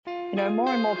More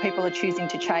and more people are choosing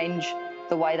to change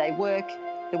the way they work.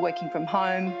 They're working from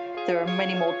home. There are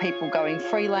many more people going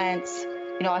freelance.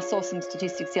 I saw some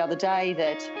statistics the other day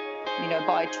that,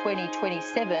 by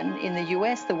 2027 in the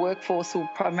US, the workforce will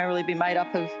primarily be made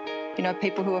up of,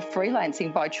 people who are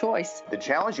freelancing by choice. The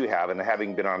challenge you have, and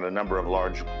having been on a number of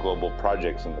large global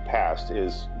projects in the past,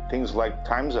 is things like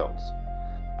time zones.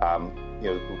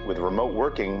 With remote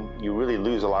working, you really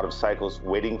lose a lot of cycles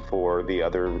waiting for the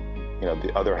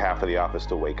other half of the office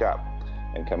to wake up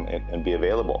and come and be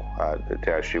available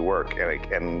to actually work,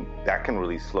 and that can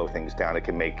really slow things down. It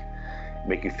can make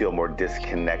you feel more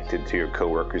disconnected to your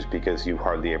coworkers because you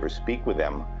hardly ever speak with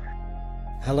them.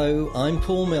 Hello, I'm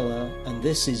Paul Miller, and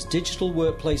this is Digital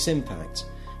Workplace Impact,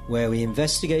 where we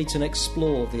investigate and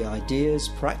explore the ideas,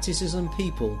 practices and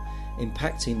people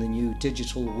impacting the new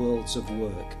digital worlds of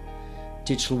work.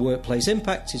 Digital Workplace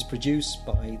Impact is produced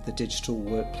by the Digital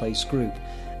Workplace Group,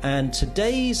 and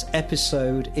today's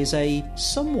episode is a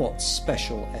somewhat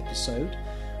special episode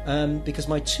because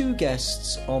my two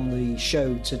guests on the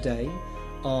show today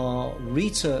are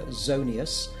Rita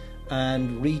Zonius,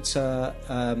 and Rita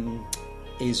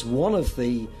is one of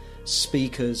the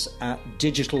speakers at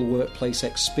Digital Workplace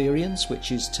Experience,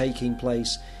 which is taking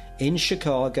place in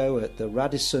Chicago at the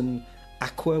Radisson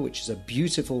Aqua, which is a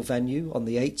beautiful venue, on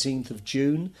the 18th of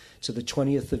June to the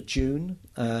 20th of June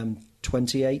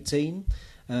 2018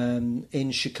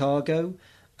 in Chicago.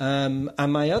 And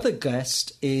my other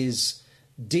guest is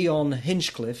Dion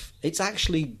Hinchcliffe. It's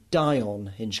actually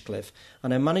Dion Hinchcliffe,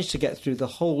 and I managed to get through the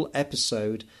whole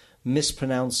episode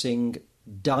mispronouncing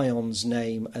Dion's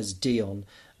name as Dion,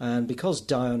 and because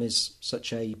Dion is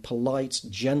such a polite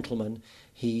gentleman,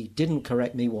 he didn't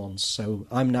correct me once, so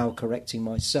I'm now correcting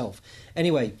myself.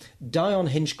 Anyway, Dion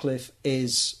Hinchcliffe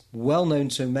is well known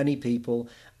to many people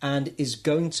and is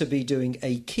going to be doing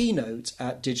a keynote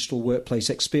at Digital Workplace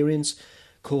Experience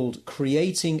called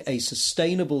Creating a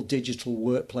Sustainable Digital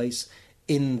Workplace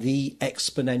in the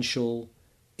Exponential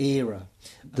Era.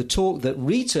 The talk that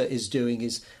Rita is doing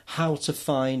is how to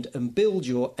find and build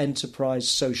your enterprise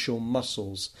social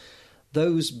muscles.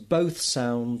 Those both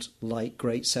sound like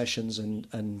great sessions,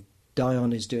 and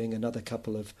Dion is doing another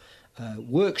couple of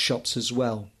workshops as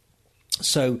well.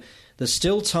 So there's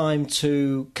still time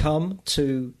to come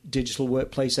to Digital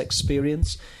Workplace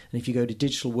Experience, and if you go to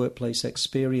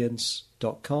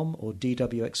digitalworkplaceexperience.com or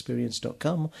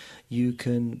dwexperience.com, you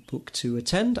can book to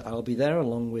attend. I'll be there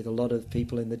along with a lot of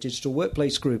people in the Digital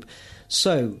Workplace Group.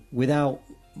 So without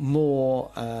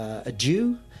more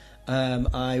ado,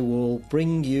 I will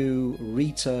bring you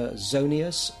Rita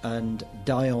Zonius and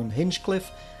Dion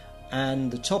Hinchcliffe and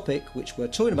the topic which we're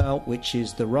talking about, which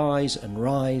is the rise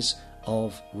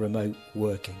of remote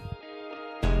working.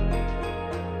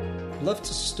 I'd love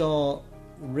to start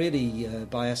really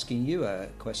by asking you a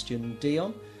question,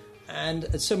 Dion.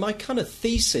 And so my kind of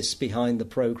thesis behind the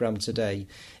program today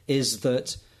is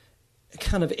that,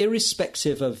 kind of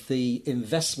irrespective of the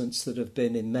investments that have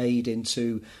been made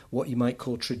into what you might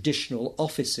call traditional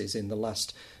offices in the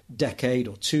last decade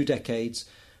or 2 decades,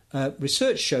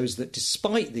 research shows that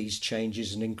despite these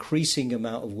changes, an increasing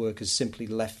amount of workers simply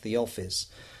left the office.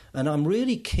 And I'm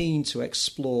really keen to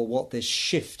explore what this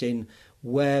shift in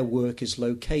where work is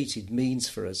located means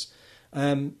for us.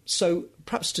 So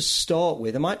perhaps to start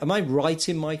with, am I right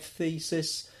in my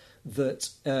thesis that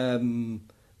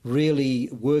really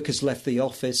workers left the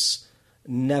office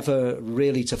never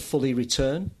really to fully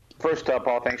return? First up,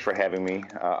 Paul, thanks for having me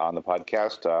on the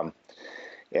podcast.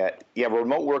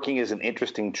 Remote working is an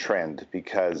interesting trend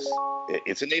because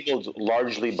it's enabled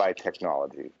largely by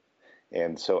technology.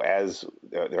 And so as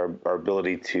our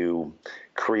ability to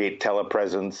create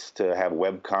telepresence, to have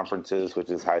web conferences, which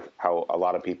is how a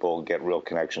lot of people get real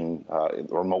connection,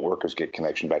 remote workers get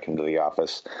connection back into the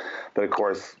office. But of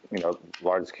course,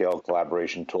 large-scale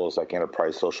collaboration tools like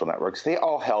enterprise social networks, they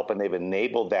all help, and they've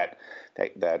enabled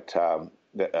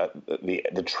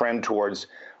the trend towards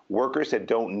workers that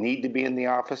don't need to be in the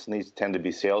office, and these tend to be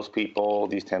salespeople.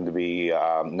 These tend to be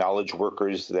knowledge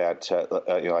workers that,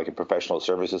 like in professional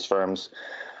services firms.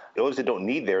 Those that don't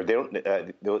need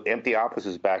those empty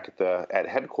offices back at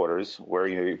headquarters, where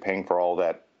you're paying for all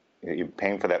that, you're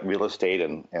paying for that real estate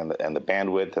and the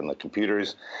bandwidth and the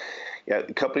computers. Yeah,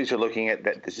 companies are looking at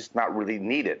that. It's just not really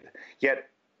needed. Yet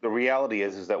the reality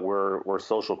is that we're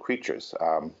social creatures.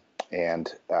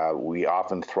 And we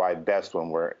often thrive best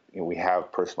when we have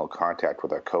personal contact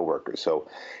with our coworkers. So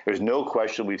there's no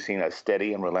question we've seen a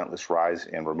steady and relentless rise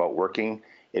in remote working.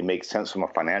 It makes sense from a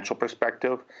financial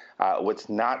perspective. What's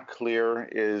not clear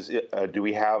is do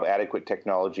we have adequate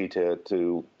technology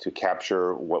to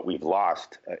capture what we've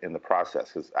lost in the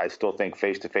process? 'Cause I still think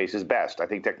face-to-face is best. I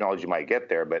think technology might get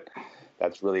there, but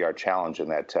that's really our challenge in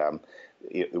that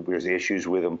there's issues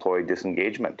with employee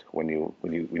disengagement when you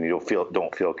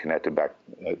don't feel connected back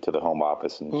to the home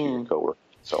office and to your coworkers.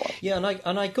 So on. Yeah,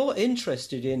 and I got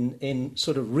interested in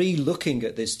sort of re-looking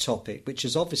at this topic, which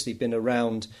has obviously been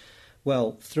around.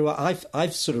 Well,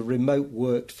 I've sort of remote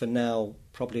worked for now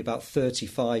probably about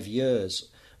 35 years,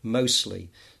 mostly.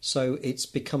 So it's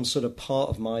become sort of part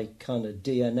of my kind of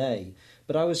DNA.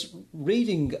 But I was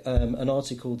reading an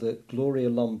article that Gloria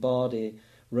Lombardi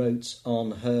wrote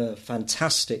on her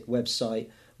fantastic website,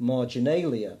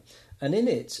 Marginalia. And in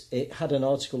it had an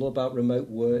article about remote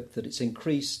work, that it's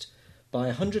increased by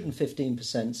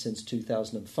 115% since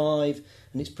 2005,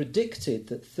 and it's predicted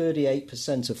that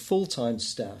 38% of full-time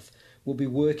staff will be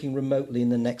working remotely in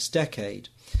the next decade.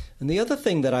 And the other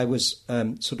thing that I was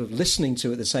sort of listening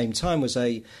to at the same time was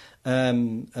a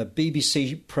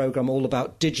BBC programme all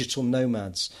about digital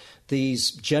nomads.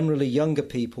 These generally younger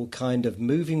people kind of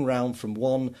moving around from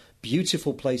one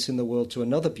beautiful place in the world to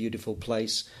another beautiful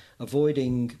place,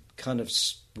 avoiding kind of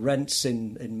rents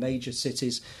in major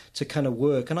cities to kind of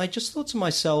work. And I just thought to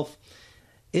myself,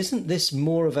 isn't this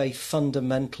more of a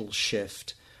fundamental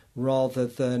shift rather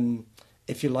than,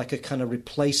 if you like, a kind of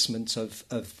replacement of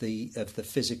the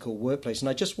physical workplace? And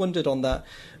I just wondered on that,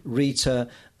 Rita,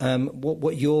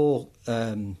 what your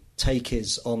take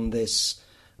is on this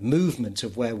movement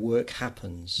of where work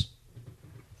happens.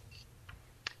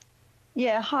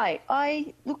 Yeah, hi.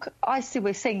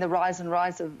 We're seeing the rise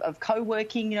of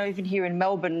co-working. Even here in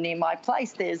Melbourne, near my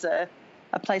place, there's a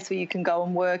place where you can go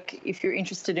and work. If you're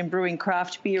interested in brewing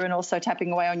craft beer and also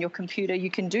tapping away on your computer, you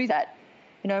can do that.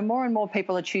 More and more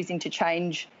people are choosing to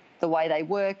change the way they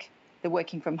work. They're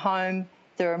working from home.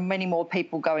 There are many more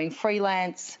people going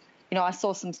freelance. I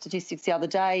saw some statistics the other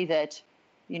day that,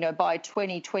 by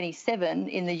 2027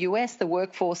 in the US, the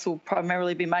workforce will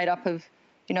primarily be made up of,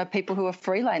 people who are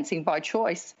freelancing by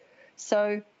choice.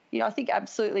 So, I think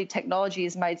absolutely technology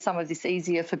has made some of this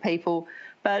easier for people.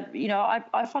 But,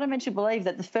 I fundamentally believe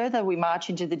that the further we march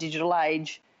into the digital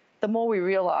age, the more we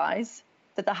realise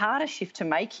that the harder shift to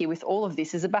make here with all of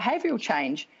this is a behavioural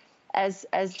change. As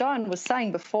Diane was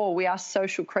saying before, we are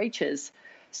social creatures.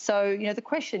 So, the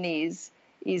question is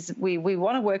we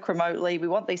want to work remotely, we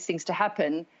want these things to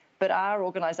happen, but are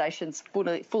organisations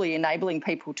fully enabling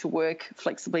people to work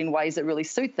flexibly in ways that really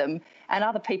suit them? And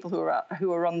are the people who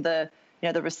are on the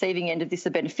the receiving end of this,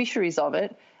 the beneficiaries of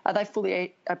it, are they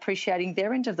fully appreciating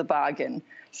their end of the bargain?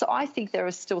 So I think there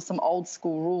are still some old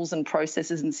school rules and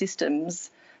processes and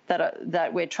systems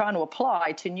that we're trying to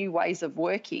apply to new ways of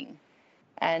working.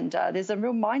 And there's a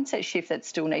real mindset shift that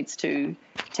still needs to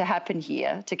happen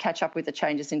here to catch up with the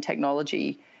changes in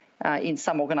technology in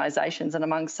some organisations and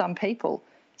among some people.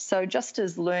 So just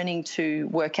as learning to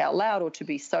work out loud or to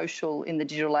be social in the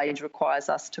digital age requires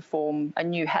us to form a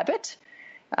new habit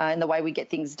in the way we get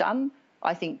things done,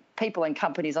 I think people and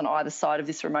companies on either side of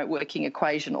this remote working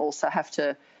equation also have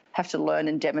to learn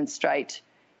and demonstrate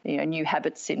new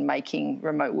habits in making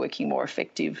remote working more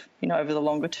effective, over the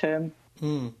longer term.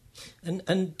 Mm.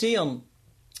 And Dion,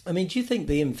 I mean, do you think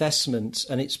the investment,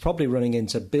 and it's probably running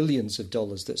into billions of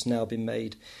dollars that's now been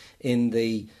made in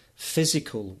the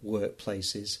physical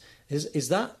workplaces, is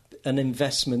that an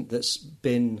investment that's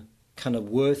been kind of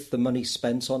worth the money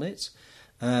spent on it?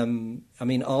 I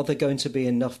mean, are there going to be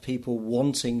enough people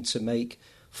wanting to make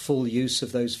full use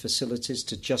of those facilities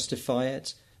to justify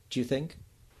it, do you think?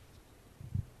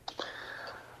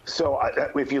 So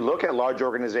if you look at large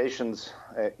organizations,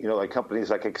 like companies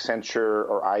like Accenture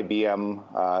or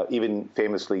IBM, even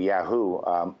famously Yahoo,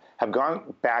 have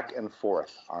gone back and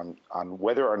forth on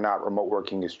whether or not remote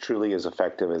working is truly as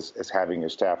effective as having your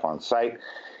staff on site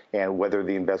and whether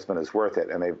the investment is worth it.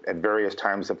 And they at various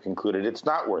times have concluded it's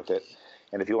not worth it.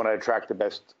 And if you want to attract the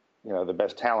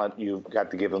best talent, you've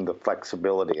got to give them the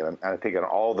flexibility. And I think in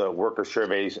all the worker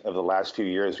surveys of the last few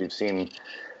years, we've seen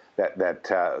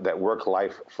that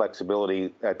work-life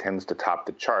flexibility tends to top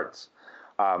the charts.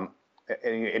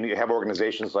 And you have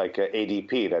organizations like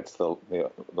ADP, that's the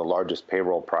largest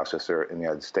payroll processor in the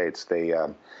United States. They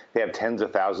have tens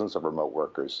of thousands of remote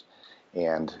workers,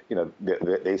 and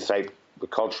they cite the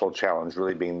cultural challenge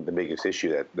really being the biggest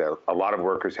issue, that a lot of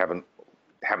workers haven't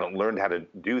learned how to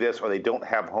do this, or they don't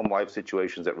have home life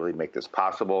situations that really make this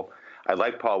possible. I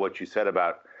like, Paul, what you said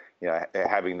about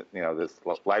having this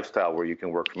lifestyle where you can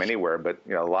work from anywhere. But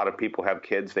a lot of people have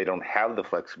kids; they don't have the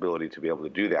flexibility to be able to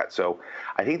do that. So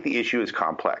I think the issue is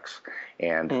complex,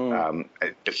 and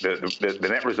the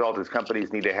net result is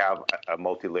companies need to have a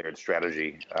multi-layered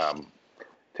strategy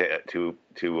to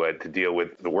deal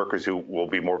with the workers who will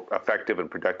be more effective and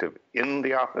productive in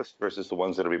the office versus the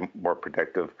ones that will be more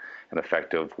productive and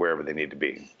effective wherever they need to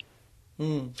be.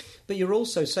 But you're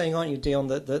also saying, aren't you, Dion,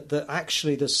 that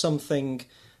actually there's something,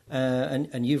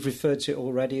 and you've referred to it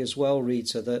already as well,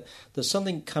 Rita, that there's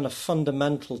something kind of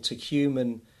fundamental to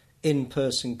human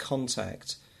in-person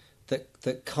contact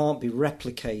that can't be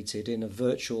replicated in a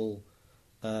virtual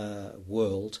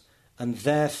world, and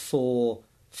therefore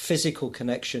physical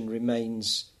connection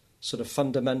remains sort of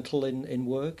fundamental in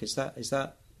work. Is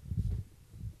that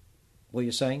what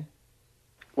you're saying?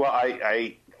 Well,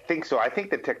 I think so. I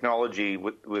think that technology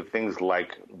with things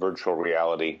like virtual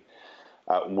reality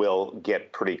will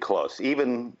get pretty close.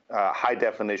 Even high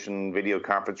definition video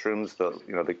conference rooms,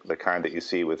 the kind that you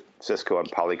see with Cisco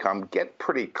and Polycom, get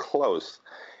pretty close.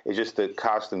 It's just the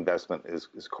cost investment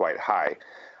is quite high.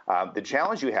 The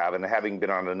challenge you have, and having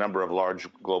been on a number of large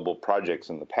global projects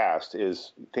in the past,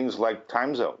 is things like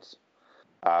time zones.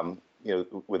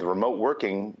 With remote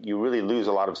working, you really lose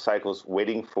a lot of cycles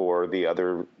waiting for the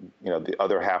other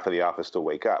half of the office to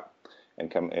wake up and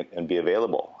come and be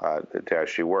available to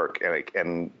actually work,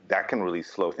 and that can really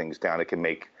slow things down. It can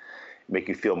make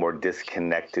you feel more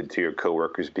disconnected to your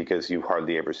coworkers because you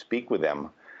hardly ever speak with them.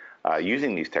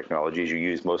 Using these technologies, you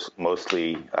use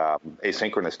mostly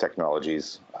asynchronous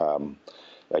technologies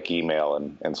like email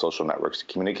and social networks to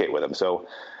communicate with them. So,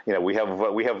 we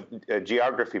have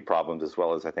geography problems as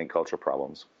well as, I think, culture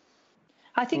problems.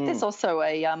 I think there's also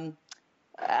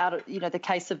the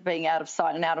case of being out of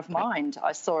sight and out of mind.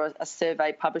 I saw a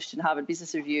survey published in Harvard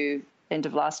Business Review end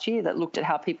of last year that looked at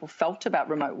how people felt about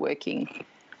remote working.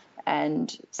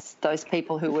 And those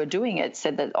people who were doing it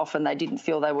said that often they didn't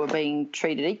feel they were being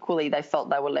treated equally. They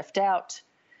felt they were left out.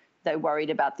 They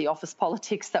worried about the office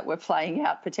politics that were playing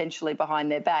out potentially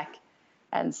behind their back.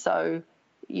 And so,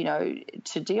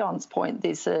 to Dion's point,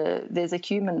 there's a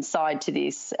human side to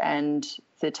this, and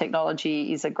the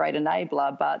technology is a great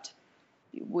enabler, but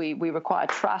we require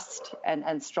trust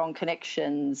and strong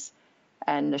connections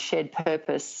and a shared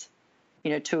purpose,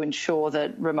 to ensure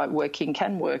that remote working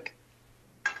can work.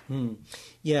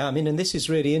 Yeah, I mean, and this is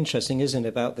really interesting, isn't it,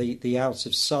 about the out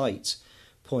of sight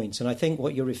point. And I think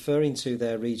what you're referring to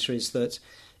there, Rita, is that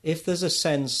if there's a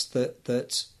sense that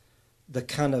the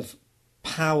kind of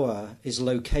power is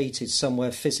located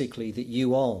somewhere physically that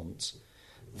you aren't,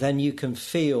 then you can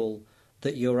feel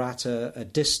that you're at a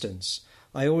distance.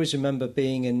 I always remember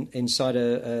being inside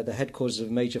the headquarters of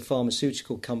a major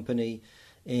pharmaceutical company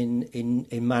in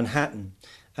Manhattan.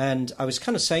 And I was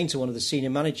kind of saying to one of the senior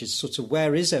managers, sort of,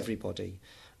 where is everybody?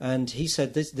 And he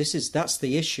said, that's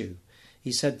the issue.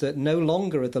 He said that no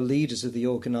longer are the leaders of the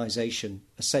organisation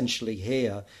essentially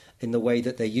here in the way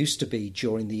that they used to be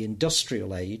during the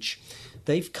industrial age.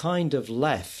 They've kind of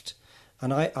left.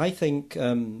 And I think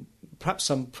perhaps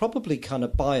I'm probably kind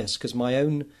of biased because my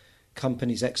own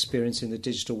company's experience in the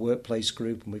Digital Workplace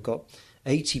Group, and we've got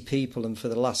 80 people, and for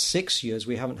the last 6 years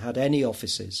we haven't had any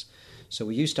offices. So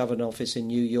we used to have an office in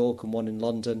New York and one in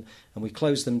London, and we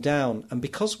closed them down. And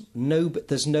because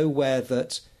there's nowhere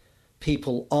that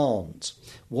people aren't,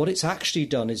 what it's actually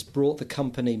done is brought the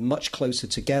company much closer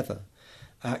together,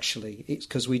 actually. It's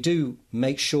because we do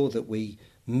make sure that we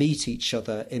meet each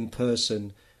other in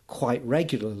person quite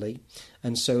regularly.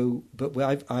 And so, but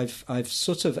I've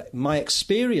sort of, my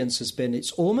experience has been,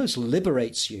 it's almost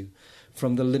liberates you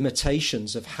from the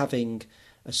limitations of having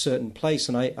a certain place.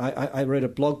 And I read a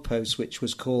blog post which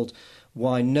was called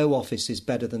 "Why No Office is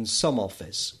Better Than Some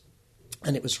Office,"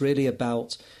 and it was really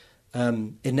about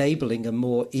enabling a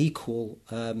more equal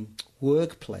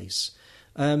workplace.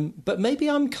 But maybe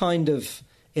I'm kind of,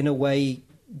 in a way,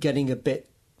 getting a bit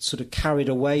sort of carried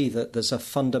away that there's a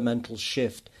fundamental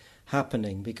shift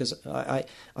happening, because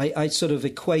I sort of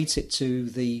equate it to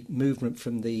the movement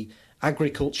from the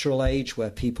agricultural age, where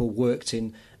people worked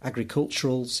in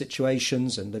agricultural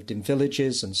situations and lived in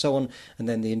villages and so on, and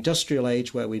then the industrial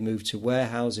age, where we moved to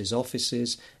warehouses,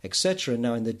 offices, etc. And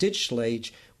now in the digital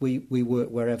age, we work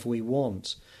wherever we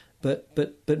want. But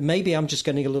maybe I'm just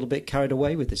getting a little bit carried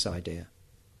away with this idea.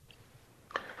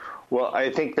 Well, I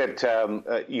think that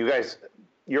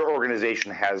your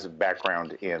organization has a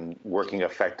background in working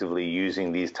effectively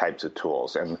using these types of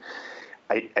tools, and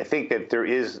I think that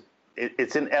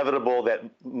it's inevitable that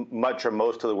much or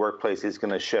most of the workplace is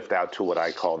going to shift out to what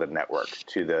I call the network,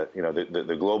 to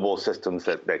the global systems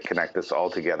that connect us all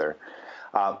together.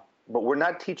 But we're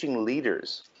not teaching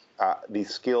leaders these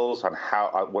skills on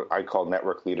how what I call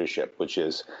network leadership, which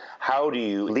is how do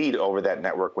you lead over that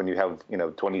network when you have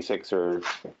 26 or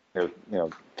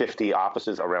 50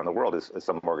 offices around the world, as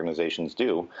some organizations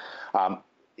do.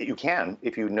 You can,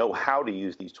 if you know how to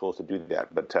use these tools to do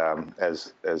that. But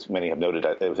as many have noted,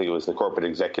 I think it was the Corporate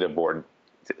Executive Board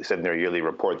said in their yearly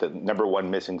report that number one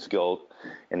missing skill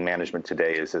in management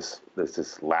today is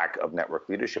this lack of network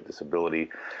leadership, this ability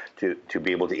to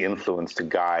be able to influence, to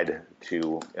guide,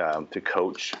 to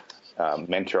coach,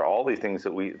 mentor, all these things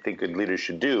that we think good leaders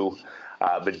should do,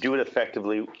 but do it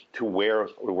effectively to where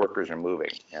the workers are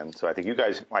moving. And so I think you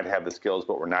guys might have the skills,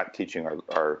 but we're not teaching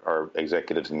our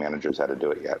executives and managers how to do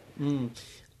it yet. Mm.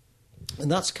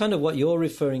 And that's kind of what you're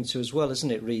referring to as well,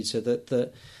 isn't it, Rita?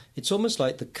 That it's almost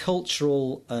like the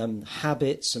cultural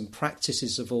habits and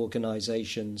practices of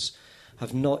organisations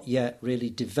have not yet really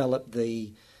developed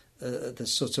the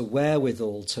sort of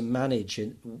wherewithal to manage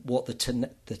what the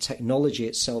technology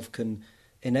itself can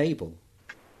enable.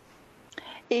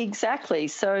 Exactly.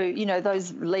 So,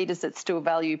 those leaders that still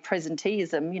value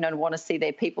presenteeism, and want to see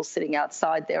their people sitting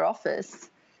outside their office,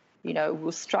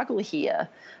 will struggle here.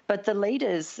 But the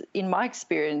leaders, in my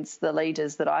experience, the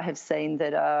leaders that I have seen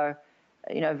that are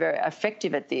very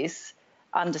effective at this,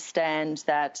 understand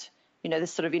that,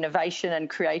 this sort of innovation and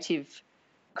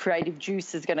creative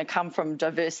juice is going to come from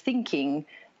diverse thinking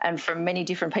and from many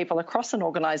different people across an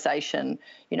organisation,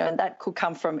 and that could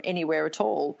come from anywhere at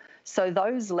all. So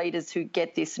those leaders who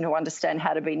get this and who understand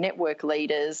how to be network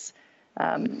leaders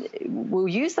will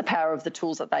use the power of the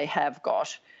tools that they have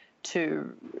got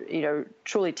to,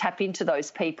 truly tap into those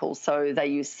people. So they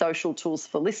use social tools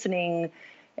for listening.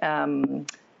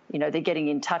 They're getting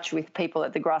in touch with people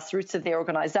at the grassroots of their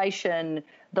organisation.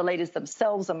 The leaders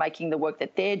themselves are making the work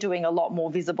that they're doing a lot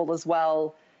more visible as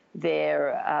well.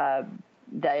 They're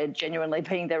genuinely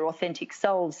being their authentic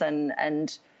selves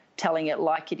and telling it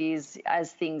like it is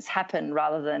as things happen,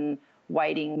 rather than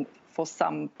waiting for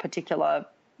some particular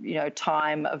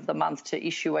time of the month to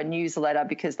issue a newsletter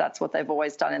because that's what they've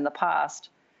always done in the past.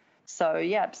 So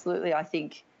yeah, absolutely. I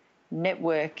think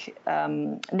network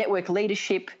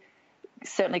leadership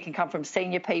certainly can come from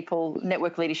senior people.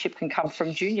 Network leadership can come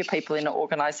from junior people in an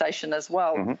organisation as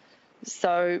well. Mm-hmm.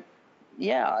 So,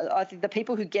 yeah, I think the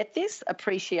people who get this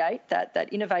appreciate that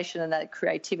innovation and that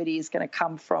creativity is going to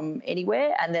come from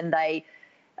anywhere, and then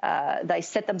they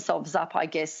set themselves up, I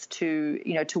guess, to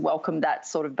welcome that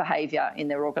sort of behaviour in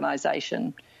their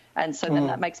organisation, and so then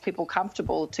that makes people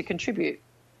comfortable to contribute.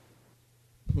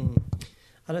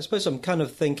 And I suppose I'm kind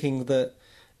of thinking that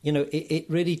it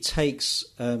really takes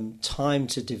time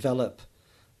to develop,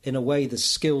 in a way, the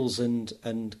skills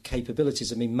and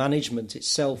capabilities. I mean, management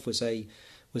itself was a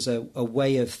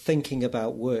way of thinking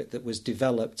about work that was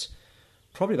developed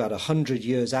probably about 100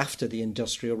 years after the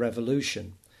Industrial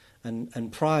Revolution,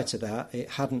 and prior to that, it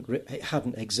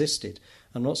hadn't existed.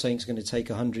 I'm not saying it's going to take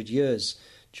 100 years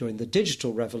during the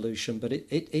digital revolution, but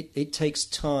it takes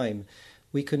time.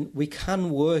 We can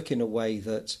work in a way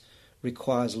that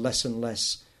requires less and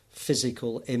less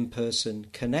physical in-person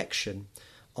connection.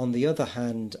 On the other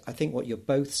hand, I think what you're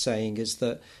both saying is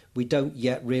that we don't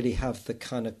yet really have the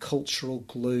kind of cultural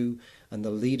glue and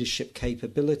the leadership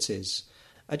capabilities.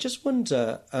 I just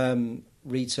wonder,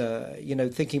 Rita,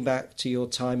 thinking back to your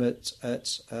time at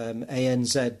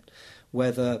ANZ,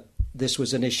 whether this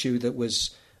was an issue that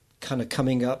was kind of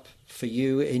coming up for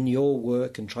you in your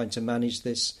work and trying to manage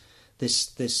this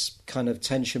kind of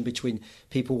tension between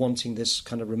people wanting this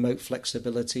kind of remote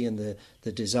flexibility and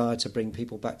the desire to bring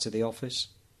people back to the office?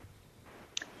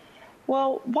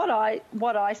 Well, what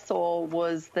I saw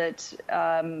was that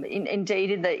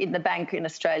indeed in the bank in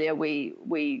Australia we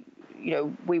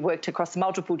worked across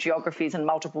multiple geographies and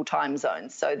multiple time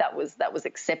zones, so that was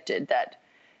accepted that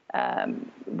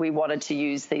we wanted to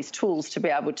use these tools to be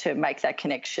able to make that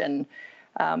connection.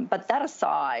 But that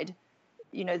aside,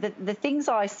 the things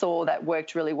I saw that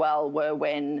worked really well were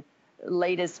when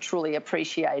leaders truly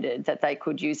appreciated that they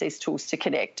could use these tools to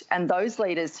connect. And those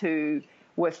leaders who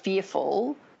were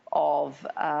fearful of,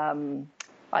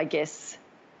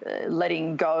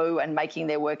 letting go and making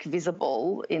their work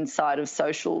visible inside of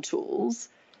social tools,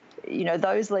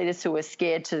 those leaders who were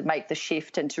scared to make the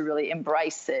shift and to really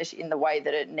embrace it in the way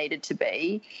that it needed to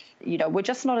be, were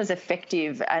just not as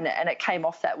effective, and it came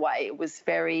off that way. It was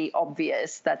very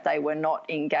obvious that they were not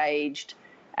engaged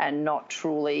and not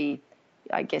truly,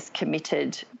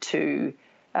 committed to,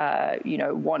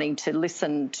 wanting to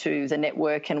listen to the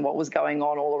network and what was going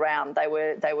on all around. They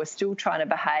were still trying to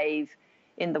behave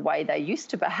in the way they used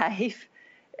to behave,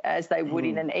 as they would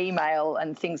in an email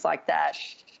and things like that.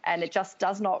 and it just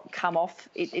does not come off.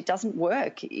 It doesn't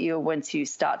work once you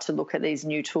start to look at these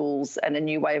new tools and a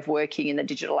new way of working in the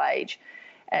digital age.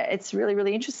 It's really,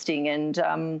 really interesting. And,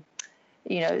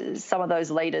 some of those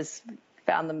leaders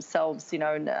found themselves,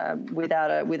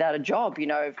 without a job,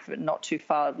 not too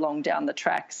far along down the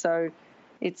track. So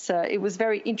it was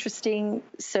very interesting.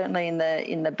 Certainly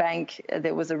in the bank,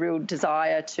 there was a real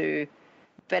desire to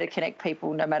better connect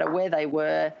people no matter where they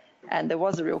were. And there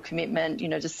was a real commitment,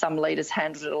 just some leaders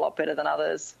handled it a lot better than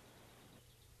others.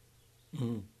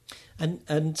 Mm.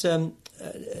 And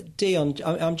Dion,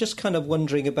 I'm just kind of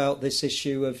wondering about this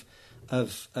issue of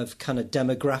kind of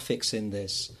demographics in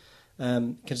this.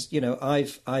 Because,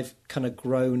 I've kind of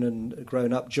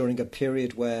grown up during a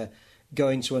period where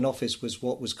going to an office was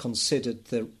what was considered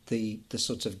the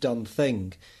sort of done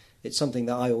thing. It's something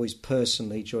that I always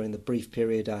personally, during the brief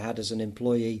period I had as an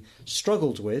employee,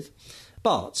 struggled with.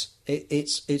 But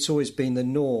it's always been the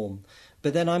norm.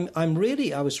 But then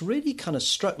I was really kind of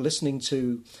struck listening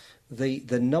to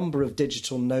the number of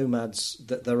digital nomads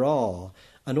that there are,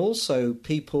 and also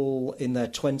people in their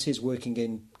 20s working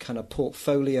in kind of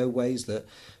portfolio ways that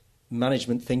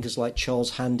management thinkers like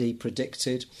Charles Handy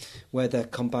predicted, where they're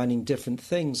combining different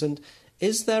things. And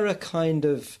is there a kind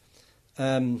of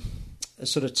a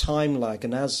sort of time lag,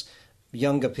 and as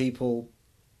younger people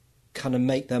kind of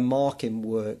make their mark in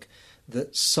work,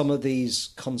 that some of these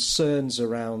concerns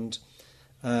around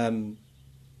a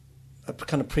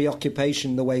kind of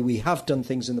preoccupation, the way we have done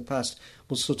things in the past,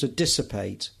 will sort of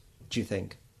dissipate, do you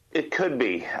think? It could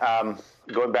be.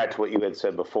 Going back to what you had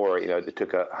said before, it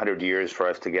took 100 years for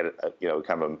us to get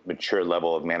kind of a mature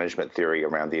level of management theory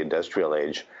around the industrial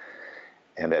age,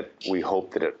 and that we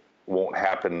hope that it won't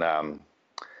happen.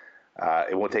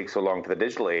 It won't take so long for the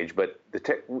digital age. But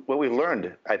what we've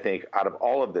learned, I think, out of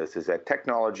all of this is that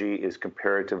technology is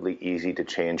comparatively easy to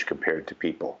change compared to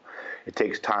people. It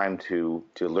takes time to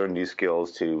learn new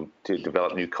skills, to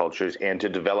develop new cultures, and to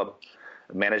develop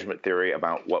management theory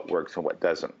about what works and what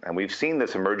doesn't. And we've seen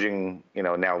this emerging,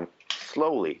 now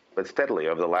slowly but steadily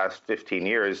over the last 15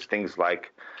 years, things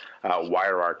like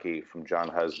Wirearchy from John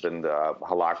Husband,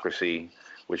 Holacracy,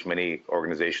 which many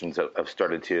organizations have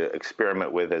started to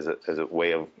experiment with as a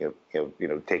way of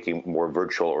taking more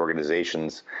virtual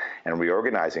organizations and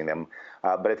reorganizing them.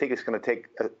 But I think it's going to take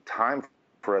time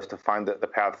for us to find the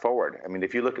path forward. I mean,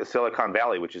 if you look at Silicon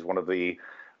Valley, which is one of the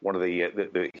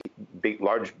big,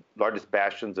 largest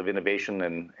bastions of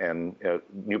innovation and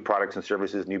new products and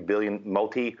services,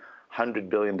 multi-$100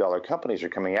 billion companies are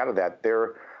coming out of that.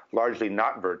 They're largely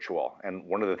not virtual. And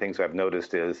one of the things I've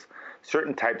noticed is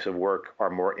certain types of work are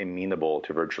more amenable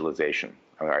to virtualization.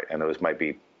 All right, and those might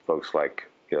be folks like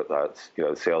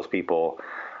salespeople,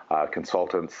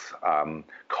 consultants,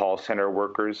 call center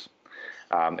workers,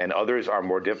 and others are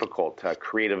more difficult.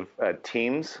 Creative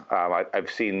teams. I've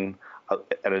seen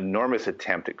an enormous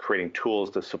attempt at creating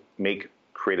tools to make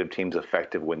creative teams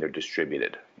effective when they're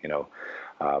distributed.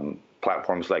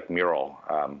 Platforms like Mural,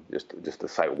 just to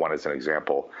cite one as an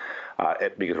example,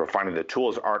 because we're finding the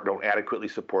tools don't adequately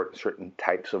support certain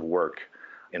types of work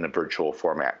in a virtual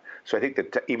format. So I think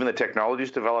that even the technology is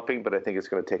developing, but I think it's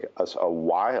going to take us a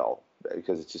while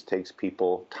because it just takes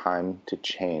people time to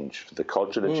change, for the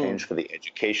culture to change, for the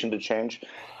education to change.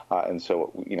 And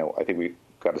so, I think we've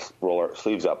got to roll our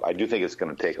sleeves up. I do think it's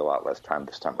going to take a lot less time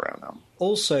this time around now.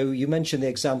 Also, you mentioned the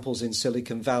examples in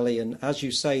Silicon Valley, and as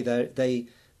you say, they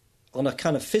on a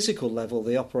kind of physical level,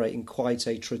 they operate in quite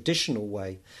a traditional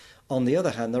way. On the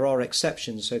other hand, there are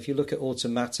exceptions. So if you look at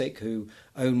Automattic, who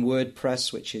own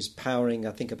WordPress, which is powering,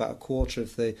 I think, about a quarter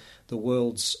of the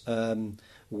world's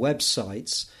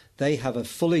websites, they have a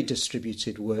fully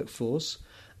distributed workforce,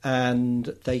 and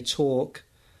they talk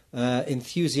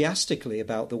enthusiastically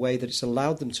about the way that it's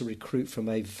allowed them to recruit from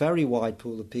a very wide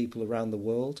pool of people around the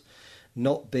world,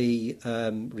 not be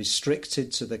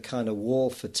restricted to the kind of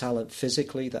war for talent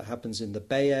physically that happens in the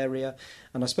Bay Area.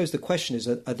 And I suppose the question is,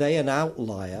 are they an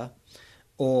outlier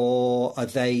or are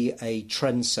they a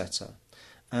trendsetter?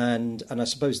 And I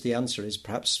suppose the answer is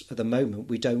perhaps at the moment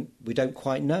we don't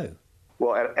quite know.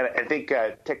 Well, and I think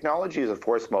technology is a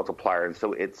force multiplier, and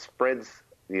so it spreads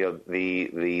the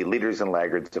leaders and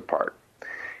laggards apart.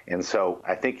 And so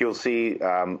I think you'll see,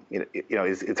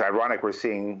 it's ironic we're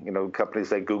seeing,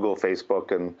 companies like Google,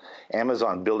 Facebook, and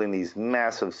Amazon building these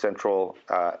massive central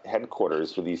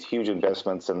headquarters with these huge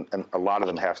investments, and a lot of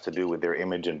them has to do with their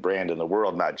image and brand in the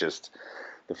world, not just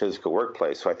the physical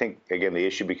workplace. So I think, again, the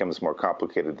issue becomes more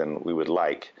complicated than we would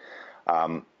like.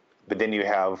 But then you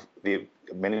have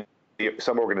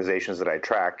some organizations that I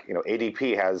track.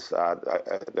 ADP has,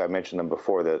 I mentioned them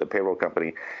before, the payroll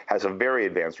company has a very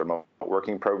advanced remote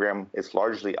working program. It's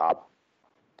largely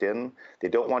in. They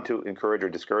don't want to encourage or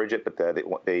discourage it, but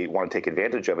they want to take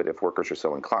advantage of it if workers are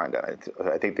so inclined.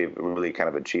 I think they've really kind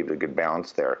of achieved a good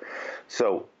balance there.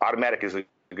 So Automattic is a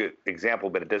good example,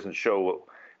 but it doesn't show,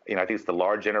 I think it's the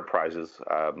large enterprises,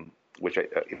 which,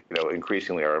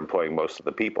 increasingly are employing most of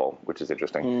the people, which is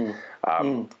interesting.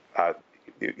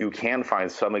 You can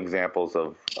find some examples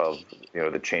of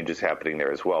the changes happening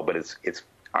there as well, but it's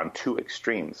on two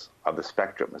extremes of the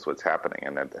spectrum is what's happening,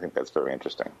 and I think that's very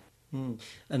interesting.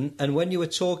 And when you were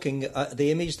talking,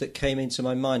 the image that came into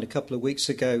my mind a couple of weeks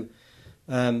ago,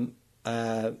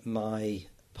 my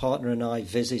partner and I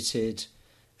visited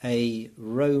a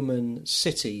Roman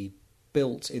city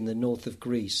built in the north of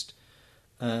Greece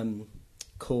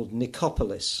called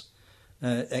Nicopolis.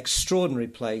 Extraordinary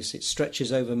place. It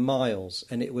stretches over miles,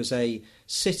 and it was a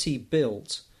city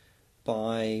built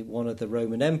by one of the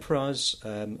Roman emperors,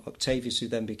 Octavius, who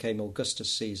then became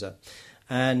Augustus Caesar.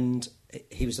 And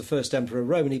he was the first emperor of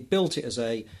Rome, and he built it as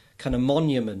a kind of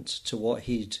monument to what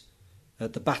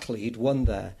the battle he'd won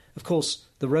there. Of course,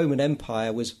 the Roman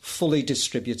Empire was fully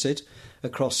distributed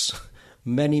across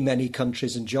many, many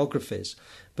countries and geographies.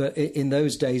 But in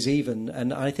those days even,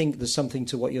 and I think there's something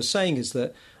to what you're saying, is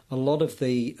that a lot of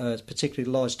the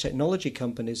particularly large technology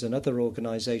companies and other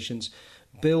organizations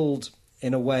build,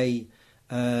 in a way,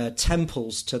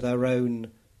 temples to their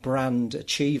own brand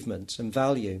achievement and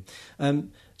value.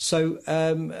 So,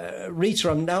 Rita,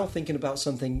 I'm now thinking about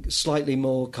something slightly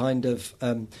more kind of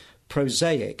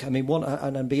prosaic. I mean,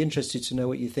 and I'd be interested to know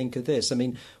what you think of this. I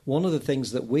mean, one of the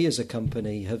things that we as a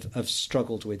company have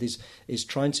struggled with is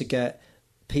trying to get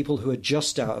people who are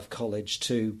just out of college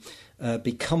to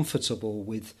be comfortable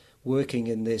with working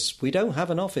in this "we don't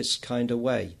have an office" kind of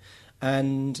way.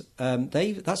 And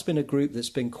that's been a group that's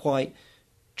been quite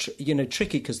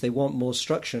tricky because they want more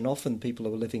structure, and often people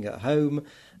are living at home.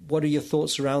 What are your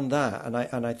thoughts around that?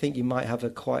 And I think you might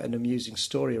have quite an amusing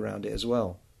story around it as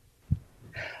well.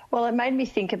 Well, it made me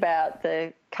think about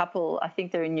the couple, I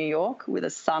think they're in New York, with a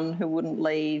son who wouldn't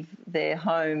leave their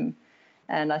home,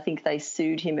 and I think they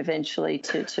sued him eventually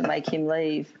to make him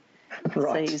leave.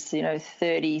 Right. So he's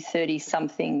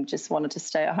 30-something, just wanted to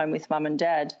stay at home with mum and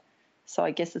dad. So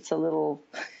I guess it's a little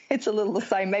the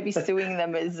same. Maybe suing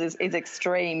them is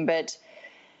extreme, but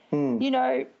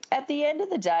at the end of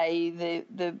the day,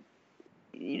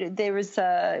 there is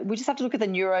we just have to look at the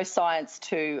neuroscience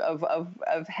too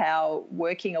of how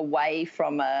working away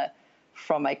from a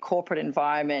corporate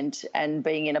environment and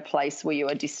being in a place where you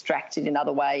are distracted in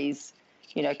other ways,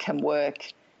 can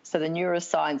work. So the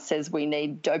neuroscience says we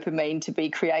need dopamine to be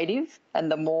creative,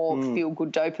 and the more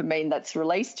feel-good dopamine that's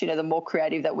released, the more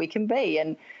creative that we can be.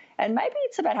 And maybe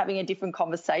it's about having a different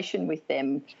conversation with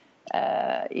them,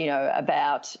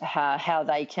 about how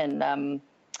they can,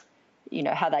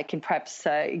 how they can perhaps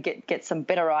get some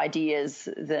better ideas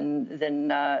than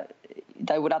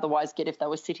they would otherwise get if they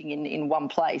were sitting in one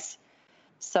place.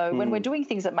 So when we're doing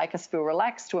things that make us feel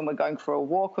relaxed, when we're going for a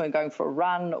walk, when we're going for a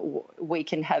run, we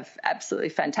can have absolutely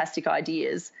fantastic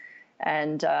ideas.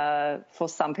 And for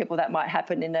some people that might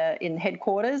happen in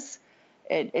headquarters.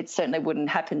 It certainly wouldn't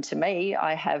happen to me.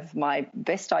 I have my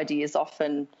best ideas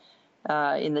often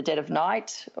in the dead of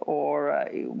night or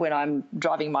when I'm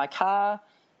driving my car.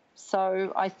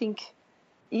 So I think,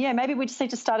 maybe we just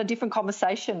need to start a different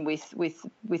conversation with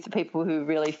the people who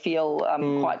really feel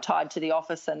quite tied to the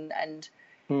office and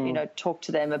talk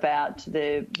to them about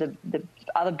the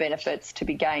other benefits to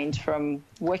be gained from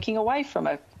working away from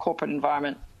a corporate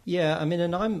environment. Yeah, I mean,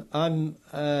 and I'm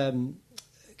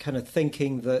kind of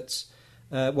thinking that,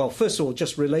 first of all,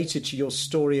 just related to your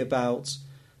story about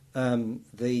the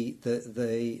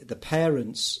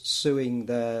parents suing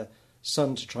their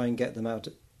son to try and get him out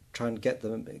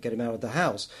of the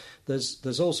house.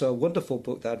 There's also a wonderful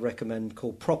book that I'd recommend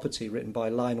called Property, written by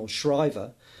Lionel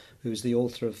Shriver, who's the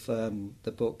author of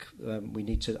the book. I'm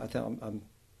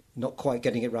not quite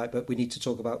getting it right, but we need to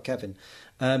talk about Kevin.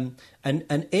 And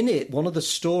in it, one of the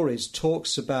stories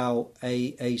talks about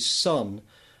a son,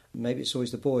 maybe it's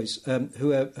always the boys,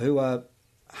 who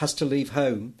has to leave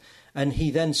home, and he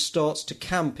then starts to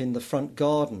camp in the front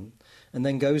garden and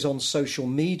then goes on social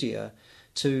media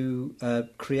to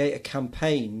create a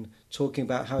campaign talking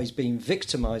about how he's being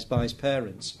victimised by his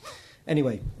parents.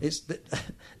 Anyway,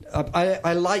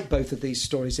 I like both of these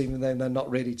stories, even though they're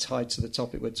not really tied to the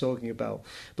topic we're talking about.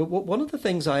 But one of the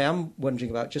things I am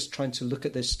wondering about, just trying to look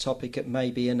at this topic at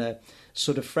maybe in a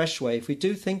sort of fresh way, if we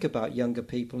do think about younger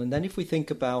people, and then if we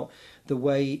think about the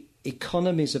way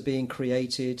economies are being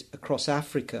created across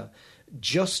Africa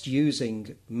just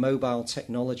using mobile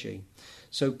technology.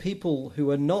 So people who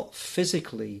are not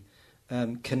physically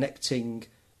connecting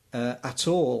at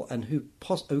all and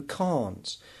who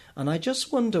can't. And I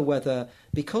just wonder whether,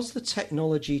 because the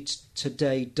technology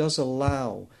today does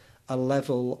allow a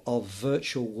level of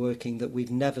virtual working that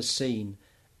we've never seen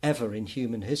ever in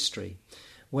human history,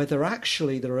 whether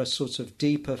actually there are sort of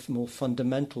deeper, more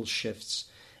fundamental shifts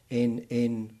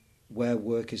in where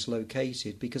work is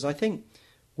located. Because I think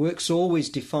work's always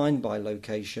defined by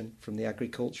location, from the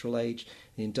agricultural age,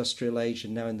 the industrial age,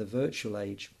 and now in the virtual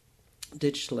age,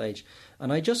 digital age.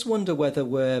 And I just wonder whether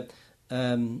we're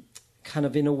kind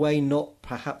of in a way not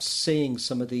perhaps seeing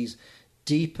some of these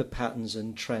deeper patterns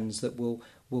and trends that will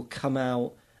come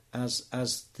out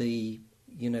as the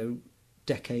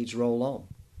decades roll on.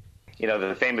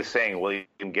 The famous saying, William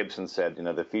Gibson said,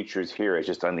 the future is here, it's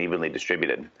just unevenly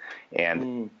distributed.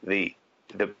 And the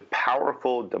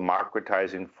powerful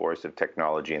democratizing force of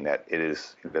technology, in that it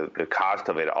is the cost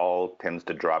of it all tends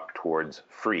to drop towards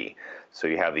free. So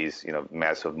you have these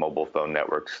massive mobile phone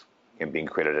networks being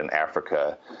created in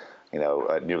Africa.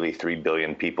 Nearly 3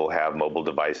 billion people have mobile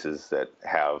devices that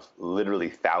have literally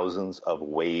thousands of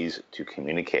ways to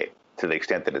communicate, to the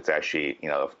extent that it's actually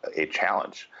a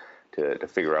challenge to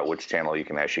figure out which channel you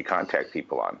can actually contact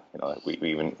people on. We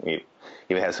even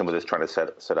had some of this trying to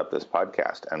set up this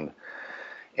podcast,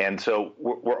 and so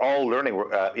we're all learning.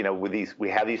 With these, we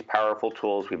have these powerful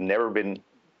tools. We've never been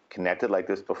connected like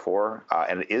this before,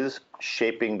 and it is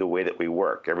shaping the way that we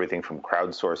work. Everything from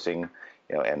crowdsourcing,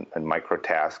 and micro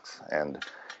tasks and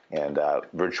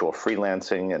virtual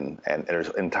freelancing, and there's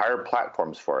entire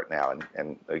platforms for it now,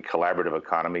 and a collaborative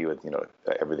economy with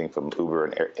everything from Uber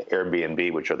and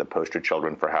Airbnb, which are the poster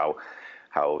children for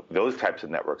how those types of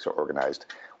networks are organized.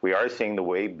 We are seeing the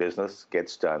way business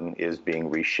gets done is being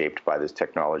reshaped by this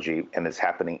technology, and it's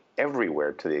happening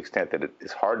everywhere, to the extent that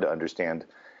it's hard to understand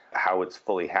how it's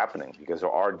fully happening, because there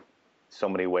are so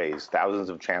many ways, thousands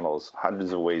of channels,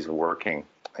 hundreds of ways of working.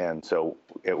 And so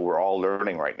we're all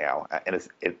learning right now. And it's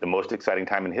the most exciting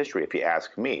time in history, if you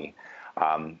ask me.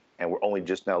 And we're only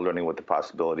just now learning what the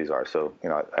possibilities are. So,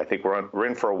 I think we're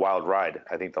in for a wild ride.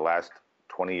 I think the last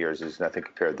 20 years is nothing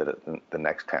compared to the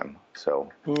next 10.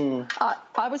 So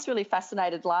I was really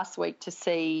fascinated last week to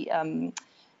see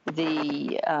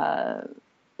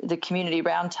the Community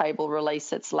Roundtable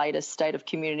release its latest State of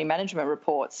Community Management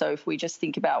report. So if we just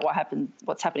think about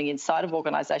what's happening inside of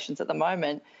organisations at the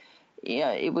moment,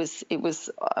 it was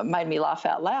made me laugh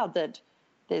out loud that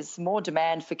there's more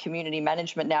demand for community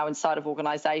management now inside of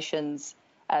organisations,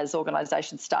 as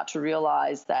organisations start to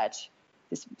realise that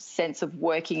this sense of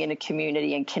working in a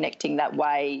community and connecting that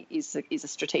way is a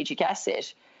strategic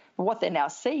asset. But what they're now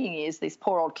seeing is these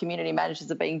poor old community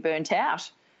managers are being burnt out.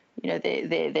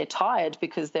 They're tired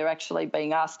because they're actually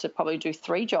being asked to probably do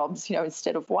 3 jobs,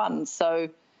 instead of 1. So,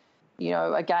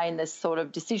 again, this sort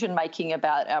of decision-making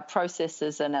about our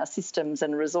processes and our systems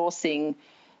and resourcing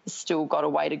has still got a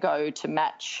way to go to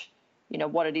match,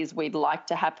 what it is we'd like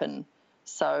to happen.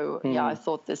 So, I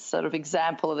thought this sort of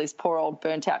example of these poor old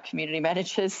burnt-out community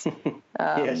managers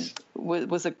yes.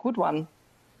 was a good one.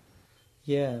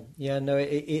 Yeah, no,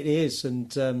 it is.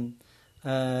 And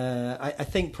I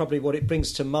think probably what it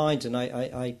brings to mind, and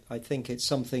I think it's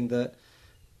something that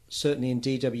certainly in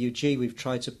DWG we've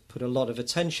tried to put a lot of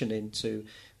attention into,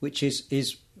 which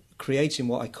is creating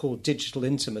what I call digital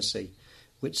intimacy,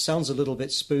 which sounds a little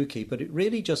bit spooky, but it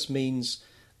really just means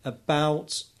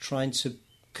about trying to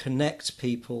connect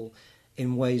people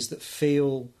in ways that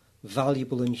feel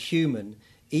valuable and human,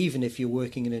 even if you're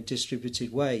working in a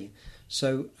distributed way.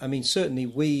 So, certainly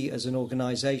we as an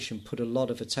organisation put a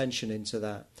lot of attention into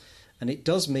that. And it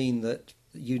does mean that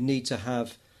you need to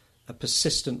have a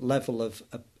persistent level of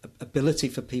ability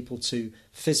for people to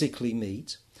physically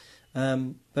meet.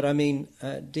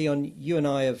 But Dion, you and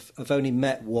I have only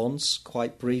met once,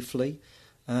 quite briefly.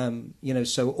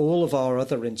 So all of our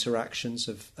other interactions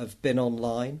have been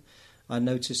online. I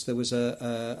noticed there was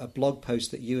a blog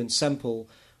post that you and Semple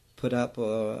put up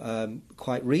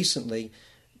quite recently,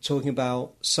 talking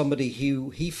about somebody who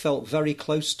he felt very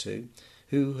close to,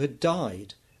 who had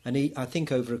died. And I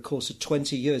think over a course of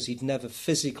 20 years, he'd never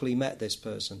physically met this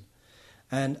person.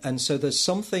 And so there's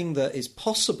something that is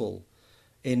possible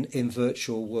in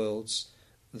virtual worlds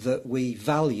that we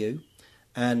value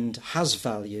and has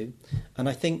value. And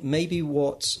I think maybe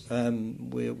what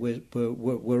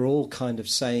we're all kind of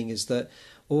saying is that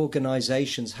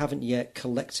organisations haven't yet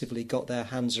collectively got their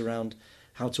hands around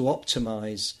how to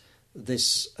optimise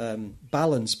this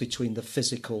balance between the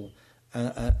physical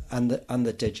and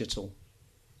the digital.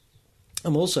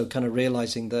 I'm also kind of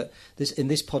realising that in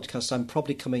this podcast I'm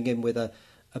probably coming in with a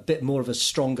a bit more of a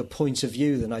stronger point of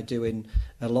view than I do in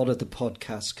a lot of the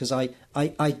podcasts, because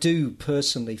I do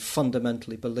personally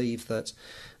fundamentally believe that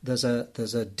there's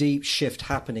a deep shift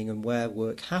happening in where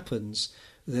work happens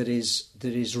that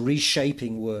is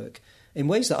reshaping work in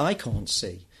ways that I can't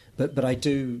see, but I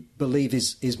do believe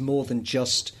is more than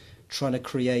just trying to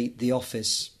create the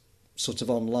office sort of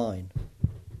online.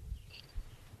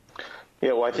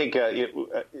 Yeah, well, I think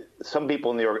some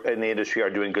people in the industry are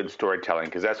doing good storytelling,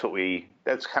 because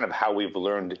that's kind of how we've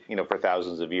learned, for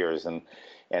thousands of years, and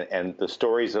the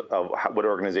stories of what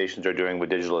organizations are doing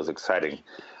with digital is exciting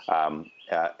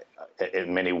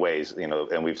in many ways,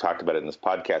 and we've talked about it in this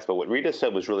podcast. But what Rita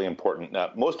said was really important.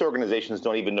 Most organizations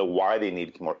don't even know why they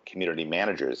need community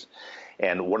managers.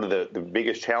 And one of the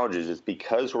biggest challenges is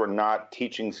because we're not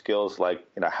teaching skills like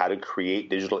how to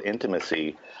create digital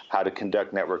intimacy, how to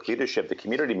conduct network leadership. The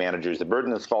community managers, the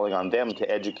burden is falling on them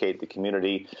to educate the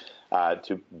community,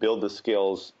 to build the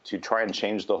skills to try and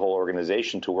change the whole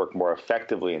organization to work more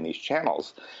effectively in these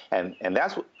channels. And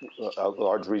that's a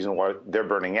large reason why they're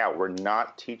burning out. We're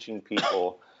not teaching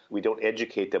people. We don't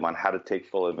educate them on how to take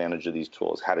full advantage of these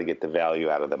tools, how to get the value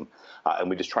out of them. And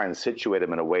we just try and situate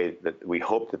them in a way that we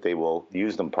hope that they will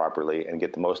use them properly and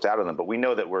get the most out of them. But we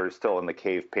know that we're still in the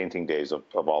cave painting days of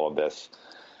all of this.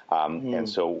 And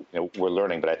so we're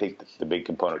learning, but I think the big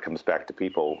component comes back to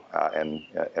people, and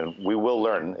we will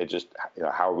learn. It just,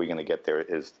 how are we going to get there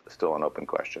is still an open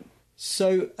question.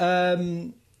 So,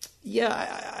 I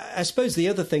suppose the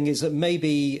other thing is that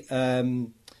maybe...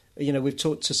 we've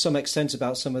talked to some extent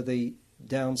about some of the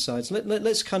downsides.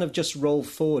 Let's kind of just roll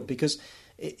forward, because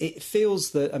it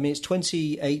feels that, it's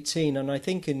 2018, and I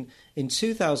think in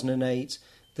 2008,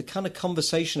 the kind of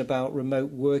conversation about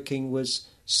remote working was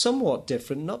somewhat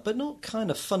different, but not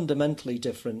kind of fundamentally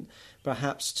different,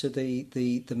 perhaps, to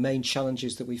the main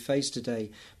challenges that we face today.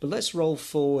 But let's roll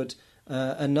forward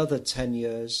another 10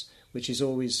 years, which is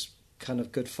always kind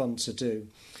of good fun to do.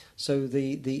 So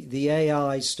the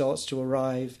AI starts to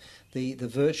arrive, the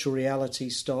virtual reality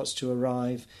starts to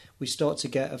arrive. We start to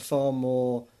get a far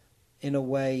more, in a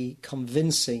way,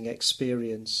 convincing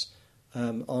experience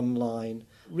online.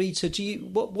 Rita,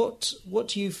 what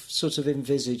do you sort of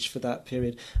envisage for that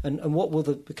period, and what will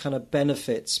the kind of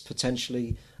benefits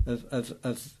potentially of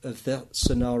that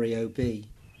scenario be?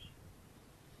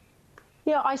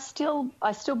 Yeah, I still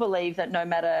believe that no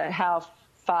matter how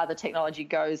far the technology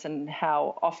goes and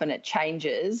how often it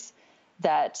changes,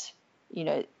 that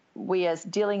we are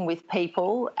dealing with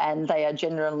people and they are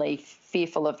generally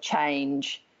fearful of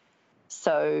change.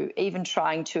 So even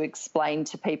trying to explain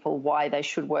to people why they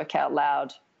should work out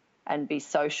loud and be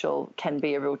social can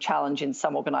be a real challenge in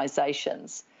some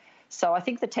organisations. So I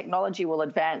think the technology will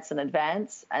advance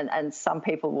and some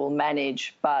people will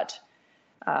manage, but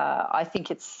I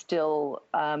think it's still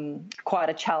quite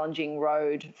a challenging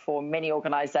road for many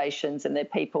organisations and their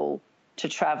people to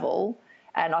travel.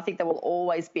 And I think there will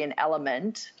always be an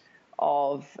element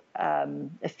of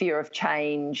a fear of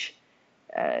change,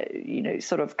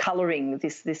 sort of colouring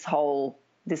this whole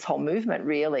movement,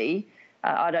 really.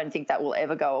 I don't think that will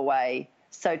ever go away.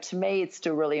 So to me, it's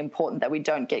still really important that we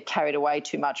don't get carried away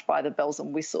too much by the bells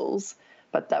and whistles,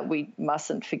 but that we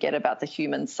mustn't forget about the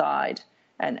human side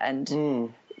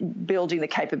and building the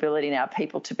capability in our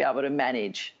people to be able to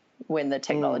manage when the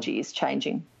technology is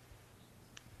changing.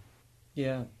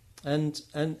 Yeah. And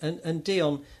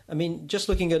Dion, just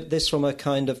looking at this from a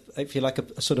kind of, if you like,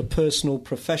 a sort of personal,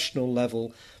 professional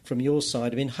level from your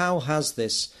side, how has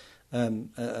this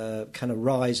kind of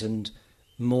rise and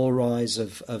more rise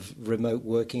of remote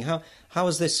working, how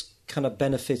has this kind of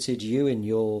benefited you in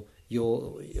your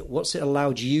what's it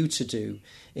allowed you to do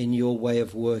in your way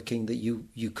of working that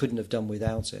you couldn't have done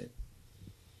without it?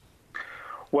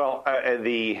 Well,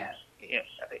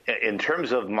 in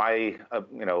terms of my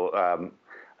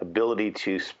ability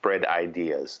to spread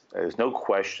ideas, there's no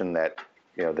question that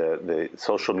the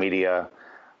social media,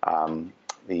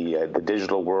 the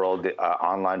digital world,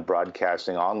 online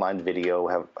broadcasting, online video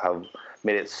have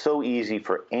made it so easy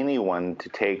for anyone to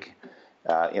take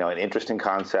an interesting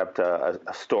concept, a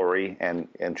story, and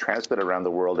transmit it around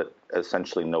the world at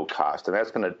essentially no cost. And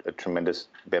that's been a tremendous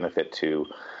benefit to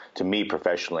me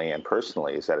professionally and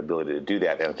personally, is that ability to do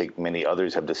that. And I think many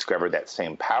others have discovered that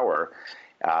same power,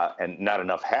 and not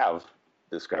enough have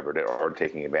discovered it or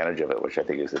taking advantage of it, which I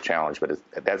think is the challenge. But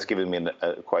that's given me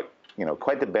a quite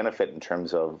quite the benefit in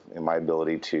terms of my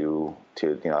ability to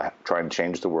try and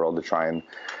change the world, to try and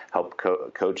help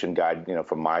coach and guide,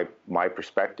 from my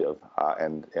perspective.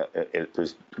 And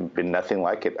there's been nothing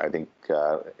like it, I think,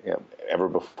 ever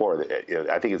before.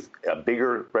 I think it's a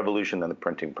bigger revolution than the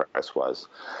printing press was.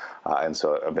 And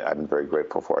so I've been very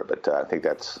grateful for it. But I think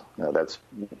that's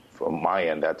from my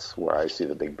end, that's where I see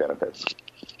the big benefits.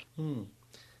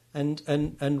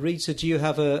 And Rita, do you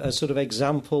have a sort of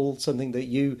example, something that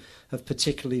you have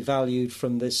particularly valued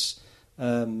from this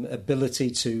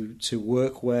ability to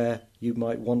work where you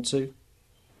might want to?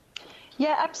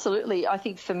 Yeah, absolutely. I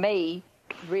think for me,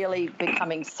 really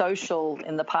becoming social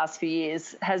in the past few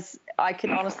years I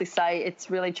can honestly say it's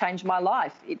really changed my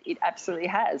life. It absolutely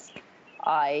has.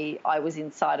 I was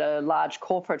inside a large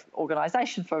corporate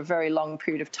organisation for a very long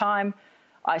period of time.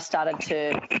 I started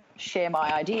to share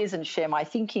my ideas and share my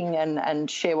thinking and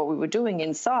share what we were doing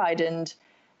inside. And,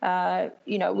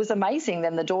 it was amazing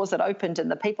then the doors that opened and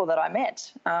the people that I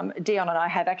met. Dion and I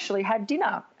have actually had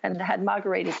dinner and had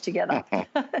margaritas together.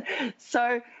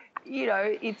 So,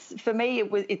 for me,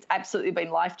 it's absolutely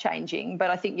been life-changing, but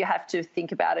I think you have to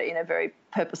think about it in a very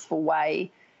purposeful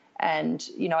way. And,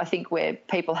 I think where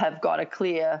people have got a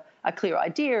clear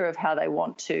idea of how they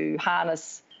want to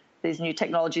harness these new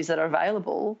technologies that are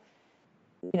available,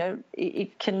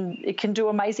 it can do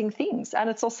amazing things, and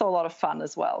it's also a lot of fun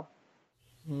as well.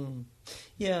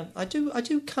 Yeah, I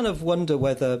do kind of wonder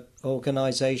whether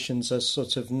organisations are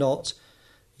sort of not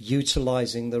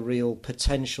utilising the real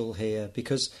potential here,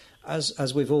 because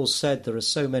as we've all said, there are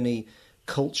so many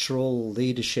cultural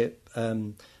leadership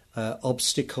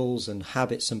obstacles and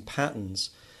habits and patterns,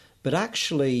 but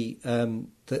actually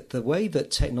the way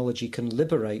that technology can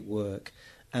liberate work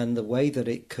and the way that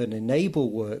it can enable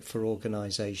work for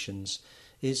organisations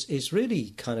is really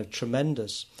kind of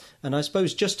tremendous. And I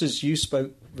suppose just as you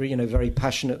spoke, very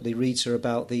passionately, Rita,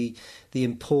 about the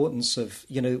importance of,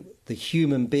 the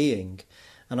human being.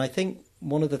 And I think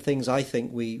one of the things I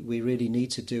think we really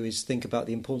need to do is think about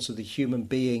the importance of the human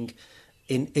being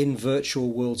in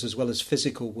virtual worlds as well as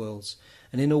physical worlds.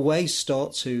 And in a way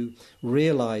start to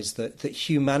realise that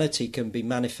humanity can be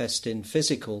manifest in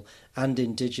physical and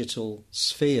in digital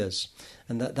spheres.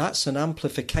 And that's an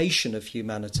amplification of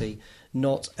humanity,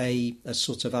 not a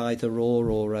sort of either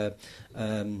or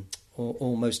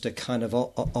almost a kind of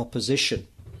opposition.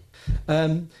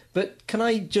 But can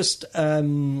I just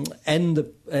end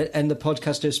the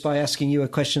podcast just by asking you a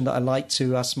question that I like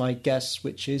to ask my guests,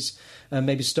 which is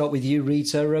maybe start with you,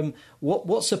 Rita.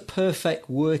 What's a perfect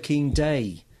working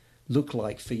day look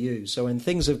like for you? So when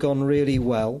things have gone really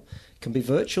well, it can be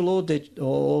virtual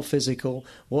or physical.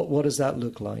 What does that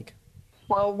look like?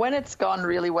 Well, when it's gone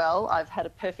really well, I've had a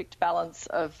perfect balance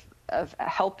of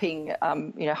helping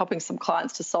some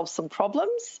clients to solve some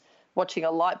problems, watching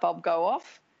a light bulb go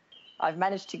off. I've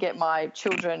managed to get my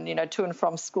children, to and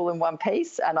from school in one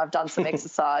piece, and I've done some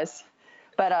exercise.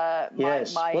 But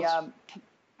yes.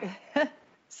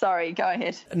 Sorry, go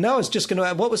ahead. No, I was just going to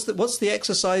add, what's the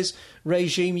exercise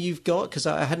regime you've got? Because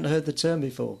I hadn't heard the term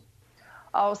before.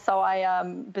 Oh, so I,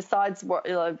 besides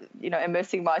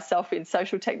immersing myself in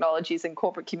social technologies and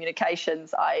corporate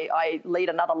communications, I lead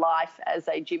another life as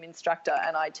a gym instructor,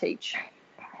 and I teach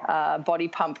body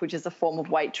pump, which is a form of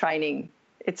weight training.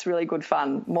 It's really good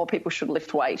fun. More people should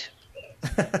lift weight.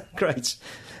 Great.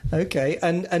 Okay.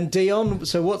 And Dion,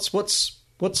 so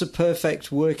what's a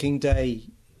perfect working day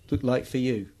look like for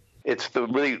you? It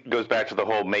really goes back to the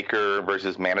whole maker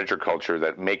versus manager culture,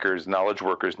 that knowledge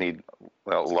workers need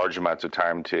large amounts of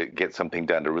time to get something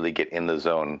done, to really get in the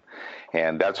zone.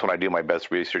 And that's when I do my best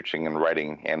researching and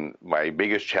writing. And my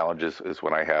biggest challenge is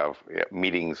when I have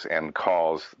meetings and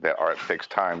calls that are at fixed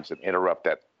times that interrupt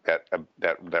that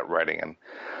writing. And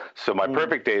so my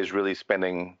perfect day is really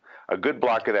spending a good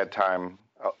block of that time,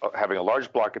 having a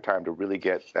large block of time to really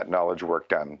get that knowledge work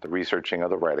done, the researching of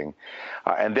the writing,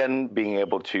 and then being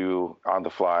able to, on the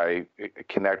fly,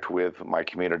 connect with my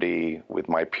community, with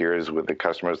my peers, with the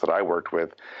customers that I worked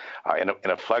with,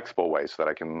 in a flexible way, so that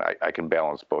I can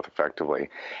balance both effectively.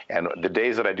 And the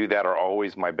days that I do that are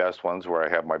always my best ones, where I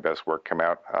have my best work come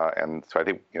out. And so I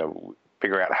think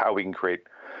figuring out how we can create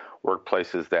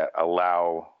workplaces that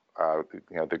allow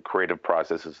the creative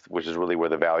processes, which is really where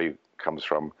the value comes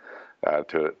from,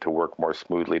 to work more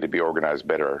smoothly, to be organized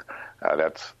better.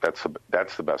 That's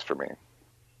the best for me.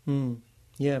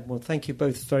 Yeah, well, thank you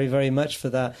both very, very much for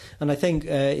that. And I think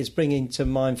it's bringing to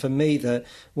mind for me that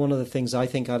one of the things I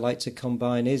think I like to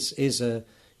combine is a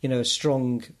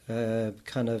strong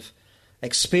kind of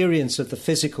experience of the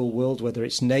physical world, whether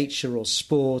it's nature or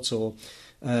sport or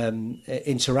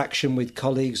interaction with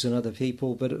colleagues and other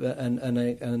people, but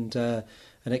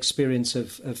an experience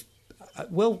of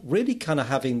really kind of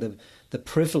having the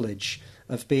privilege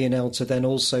of being able to then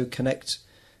also connect,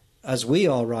 as we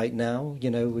are right now.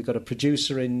 You know, we've got a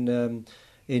producer in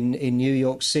New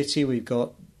York City. We've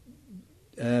got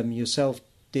yourself,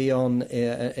 Dion,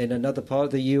 in another part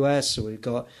of the US. So we've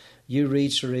got you,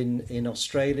 Rita, in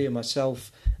Australia,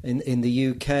 myself in the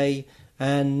UK.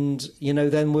 And, you know,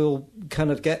 then we'll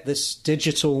kind of get this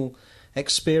digital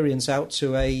experience out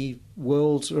to a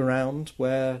world around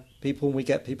where we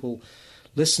get people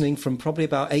listening from probably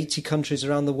about 80 countries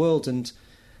around the world. And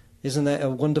isn't that a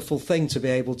wonderful thing to be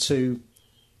able to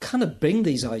kind of bring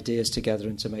these ideas together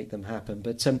and to make them happen?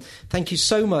 But thank you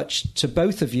so much to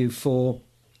both of you for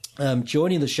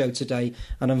joining the show today.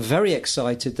 And I'm very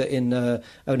excited that in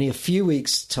only a few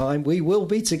weeks' time, we will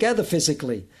be together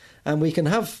physically and we can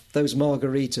have those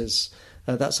margaritas.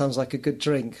 That sounds like a good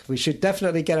drink. We should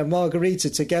definitely get a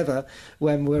margarita together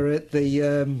when we're at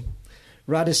the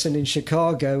Radisson in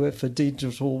Chicago for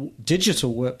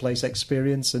digital workplace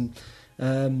experience, and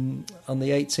on the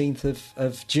 18th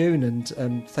of June.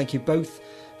 And thank you both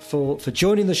for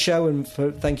joining the show, and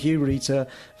thank you, Rita,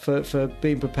 for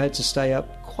being prepared to stay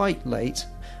up quite late.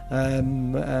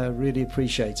 Really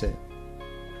appreciate it.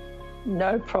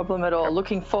 No problem at all.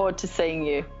 Looking forward to seeing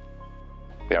you.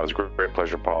 Yeah, it was a great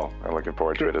pleasure, Paul. I'm looking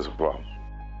forward to it as well.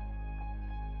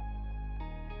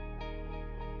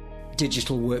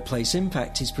 Digital Workplace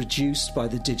Impact is produced by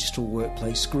the Digital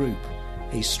Workplace Group,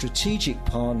 a strategic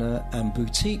partner and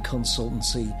boutique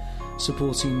consultancy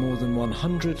supporting more than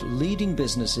 100 leading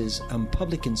businesses and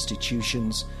public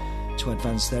institutions to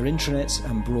advance their intranets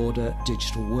and broader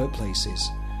digital workplaces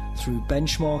through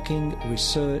benchmarking,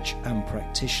 research and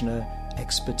practitioner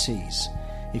expertise.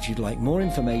 If you'd like more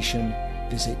information,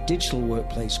 visit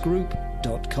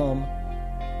digitalworkplacegroup.com,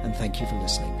 and thank you for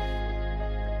listening.